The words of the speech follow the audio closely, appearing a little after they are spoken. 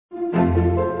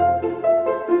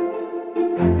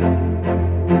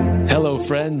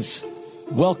friends.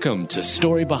 Welcome to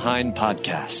Story Behind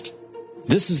Podcast.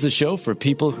 This is the show for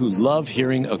people who love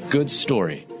hearing a good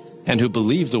story and who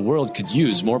believe the world could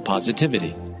use more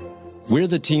positivity. We're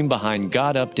the team behind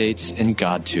God Updates and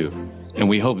God Too, and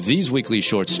we hope these weekly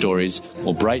short stories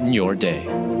will brighten your day.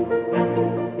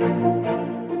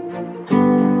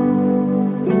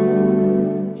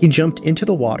 He jumped into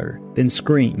the water, then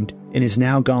screamed, and is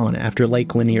now gone after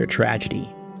Lake Lanier tragedy.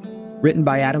 Written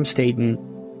by Adam Staten,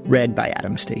 read by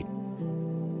Adam Staten.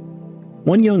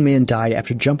 One young man died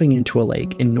after jumping into a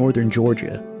lake in northern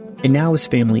Georgia, and now his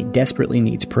family desperately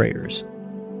needs prayers.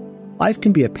 Life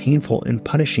can be a painful and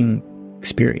punishing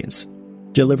experience,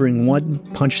 delivering one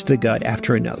punch to the gut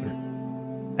after another.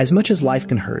 As much as life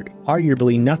can hurt,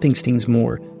 arguably nothing stings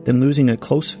more than losing a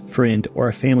close friend or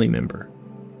a family member.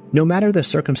 No matter the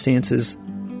circumstances,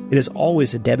 it is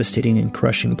always a devastating and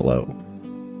crushing blow.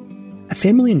 A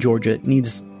family in Georgia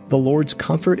needs the Lord's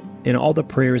comfort and all the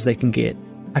prayers they can get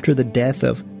after the death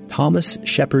of Thomas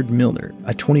Shepard Milner,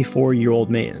 a 24-year-old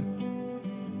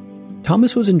man.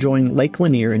 Thomas was enjoying Lake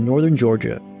Lanier in northern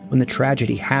Georgia when the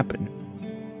tragedy happened.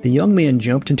 The young man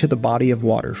jumped into the body of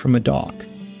water from a dock,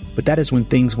 but that is when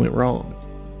things went wrong.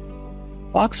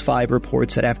 Fox 5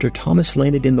 reports that after Thomas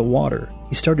landed in the water,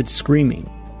 he started screaming.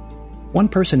 One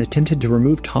person attempted to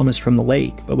remove Thomas from the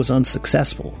lake, but was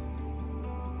unsuccessful.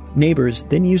 Neighbors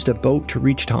then used a boat to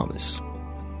reach Thomas.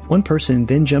 One person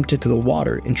then jumped into the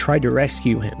water and tried to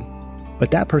rescue him,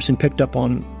 but that person picked up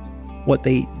on what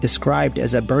they described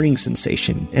as a burning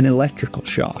sensation and electrical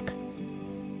shock.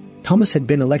 Thomas had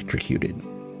been electrocuted.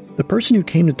 The person who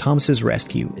came to Thomas's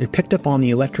rescue and picked up on the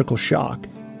electrical shock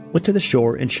went to the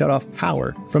shore and shut off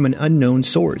power from an unknown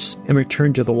source and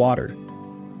returned to the water.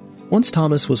 Once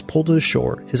Thomas was pulled to the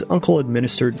shore, his uncle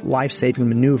administered life-saving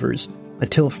maneuvers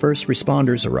until first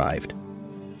responders arrived.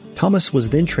 Thomas was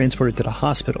then transported to the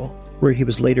hospital, where he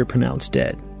was later pronounced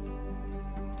dead.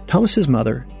 Thomas's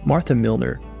mother, Martha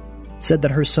Milner, said that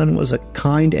her son was a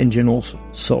kind and gentle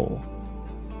soul.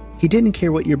 He didn't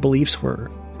care what your beliefs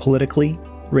were, politically,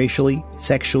 racially,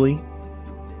 sexually.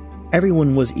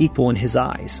 Everyone was equal in his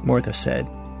eyes, Martha said.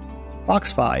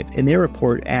 Fox 5, in their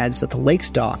report, adds that the lake's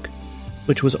dock,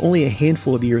 which was only a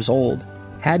handful of years old,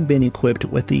 had been equipped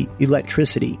with the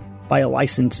electricity by a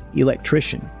licensed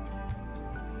electrician.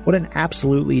 What an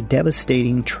absolutely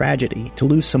devastating tragedy to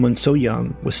lose someone so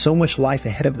young with so much life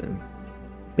ahead of them.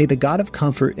 May the God of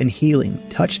comfort and healing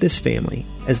touch this family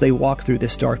as they walk through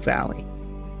this dark valley.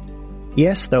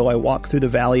 Yes, though I walk through the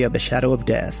valley of the shadow of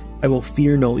death, I will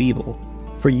fear no evil,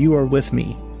 for you are with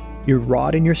me. Your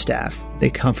rod and your staff, they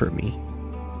comfort me.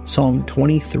 Psalm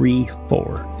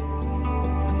 23:4.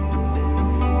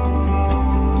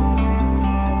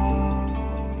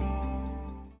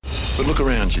 But look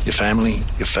around you. Your family,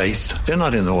 your faith, they're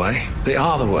not in the way. They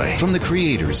are the way. From the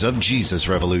creators of Jesus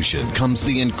Revolution comes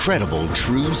the incredible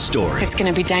true story. It's going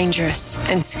to be dangerous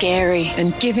and scary,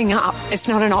 and giving up, it's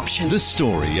not an option. The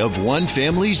story of one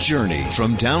family's journey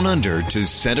from down under to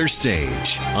center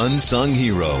stage. Unsung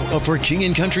Hero, a For King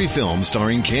and Country film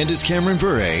starring Candace Cameron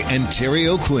Bure and Terry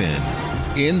O'Quinn.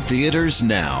 In theaters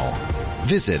now.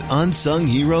 Visit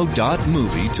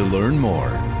unsunghero.movie to learn more.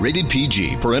 Rated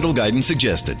PG. Parental guidance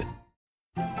suggested.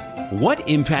 What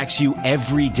impacts you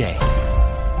every day?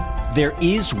 There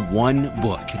is one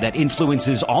book that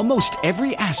influences almost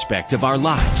every aspect of our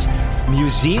lives.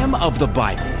 Museum of the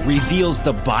Bible reveals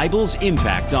the Bible's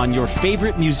impact on your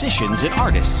favorite musicians and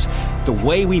artists, the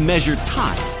way we measure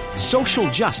time,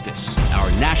 social justice, our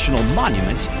national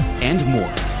monuments, and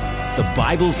more. The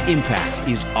Bible's impact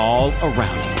is all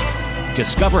around you.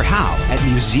 Discover how at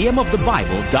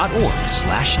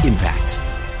museumofthebible.org/impact.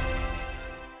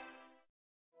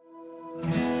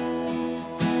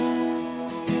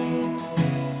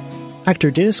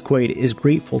 Actor Dennis Quaid is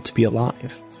grateful to be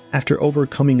alive after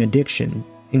overcoming addiction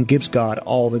and gives God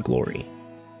all the glory.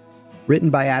 Written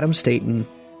by Adam Staten,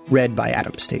 read by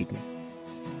Adam Staten.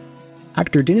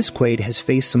 Actor Dennis Quaid has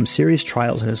faced some serious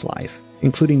trials in his life,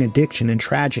 including addiction and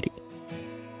tragedy.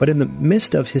 But in the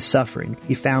midst of his suffering,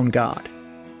 he found God.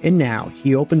 And now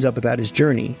he opens up about his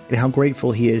journey and how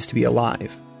grateful he is to be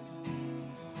alive.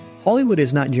 Hollywood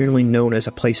is not generally known as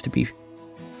a place to be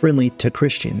friendly to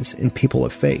Christians and people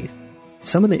of faith.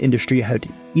 Some in the industry have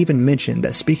even mentioned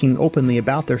that speaking openly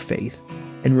about their faith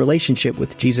and relationship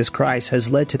with Jesus Christ has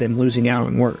led to them losing out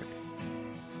on work.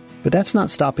 But that's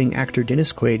not stopping actor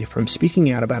Dennis Quaid from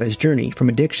speaking out about his journey from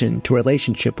addiction to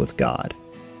relationship with God.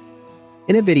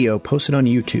 In a video posted on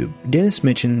YouTube, Dennis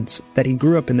mentions that he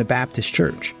grew up in the Baptist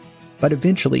church, but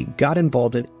eventually got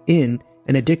involved in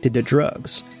and addicted to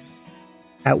drugs.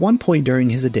 At one point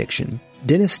during his addiction,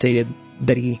 Dennis stated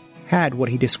that he had what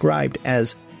he described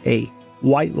as a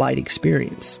white light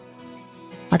experience.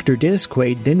 Actor Dennis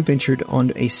Quaid then ventured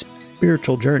on a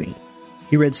spiritual journey.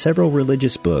 He read several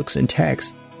religious books and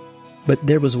texts, but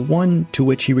there was one to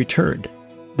which he returned,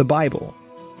 the Bible.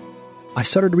 "I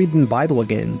started reading the Bible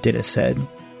again," Dennis said.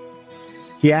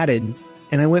 He added,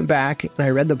 "And I went back and I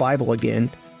read the Bible again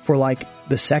for like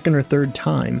the second or third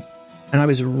time, and I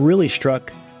was really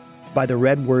struck by the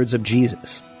red words of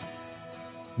Jesus."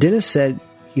 Dennis said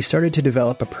he started to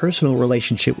develop a personal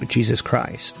relationship with Jesus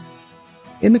Christ.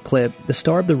 In the clip, the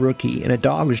star of The Rookie and A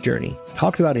Dog's Journey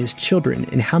talked about his children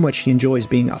and how much he enjoys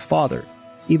being a father,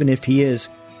 even if he is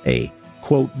a,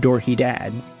 quote, dorky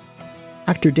dad.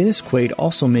 Actor Dennis Quaid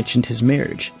also mentioned his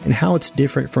marriage and how it's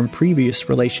different from previous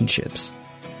relationships.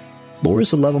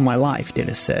 "Laura's the love of my life,"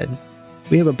 Dennis said.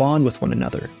 "We have a bond with one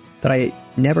another that I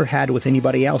never had with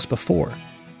anybody else before.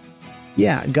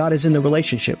 Yeah, God is in the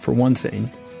relationship for one thing,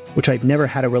 which I've never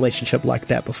had a relationship like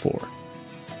that before."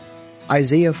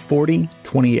 Isaiah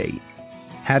 40:28.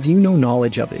 "Have you no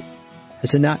knowledge of it?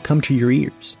 Has it not come to your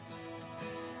ears?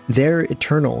 Their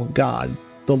eternal God,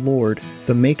 the Lord,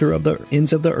 the maker of the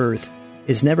ends of the earth,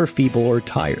 is never feeble or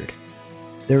tired.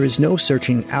 There is no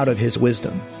searching out of his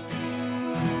wisdom."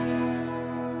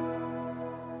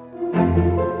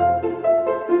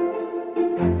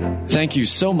 Thank you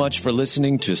so much for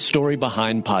listening to Story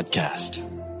Behind Podcast.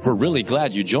 We're really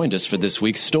glad you joined us for this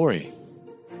week's story.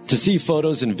 To see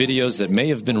photos and videos that may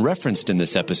have been referenced in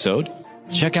this episode,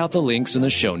 check out the links in the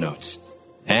show notes.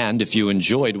 And if you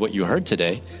enjoyed what you heard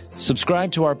today,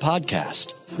 subscribe to our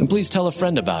podcast, and please tell a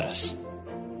friend about us.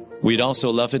 We'd also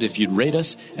love it if you'd rate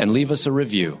us and leave us a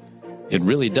review. It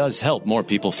really does help more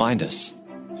people find us.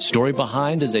 Story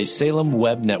Behind is a Salem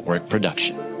Web Network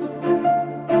production.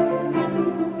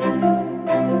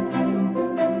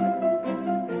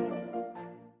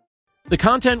 The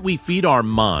content we feed our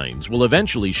minds will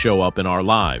eventually show up in our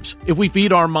lives. If we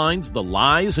feed our minds the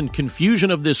lies and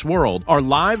confusion of this world, our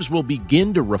lives will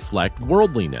begin to reflect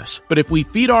worldliness. But if we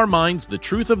feed our minds the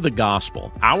truth of the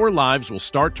gospel, our lives will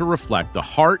start to reflect the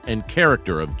heart and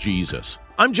character of Jesus.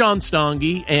 I'm John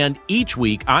Stange, and each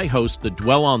week I host the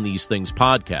Dwell on These Things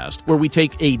podcast, where we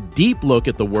take a deep look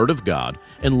at the Word of God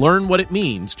and learn what it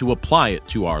means to apply it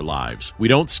to our lives. We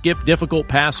don't skip difficult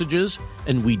passages,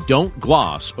 and we don't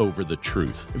gloss over the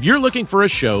truth. If you're looking for a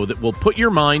show that will put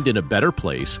your mind in a better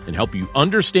place and help you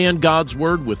understand God's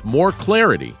Word with more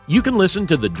clarity, you can listen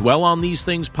to the Dwell on These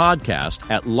Things podcast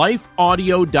at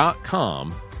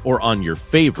lifeaudio.com or on your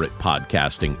favorite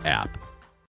podcasting app.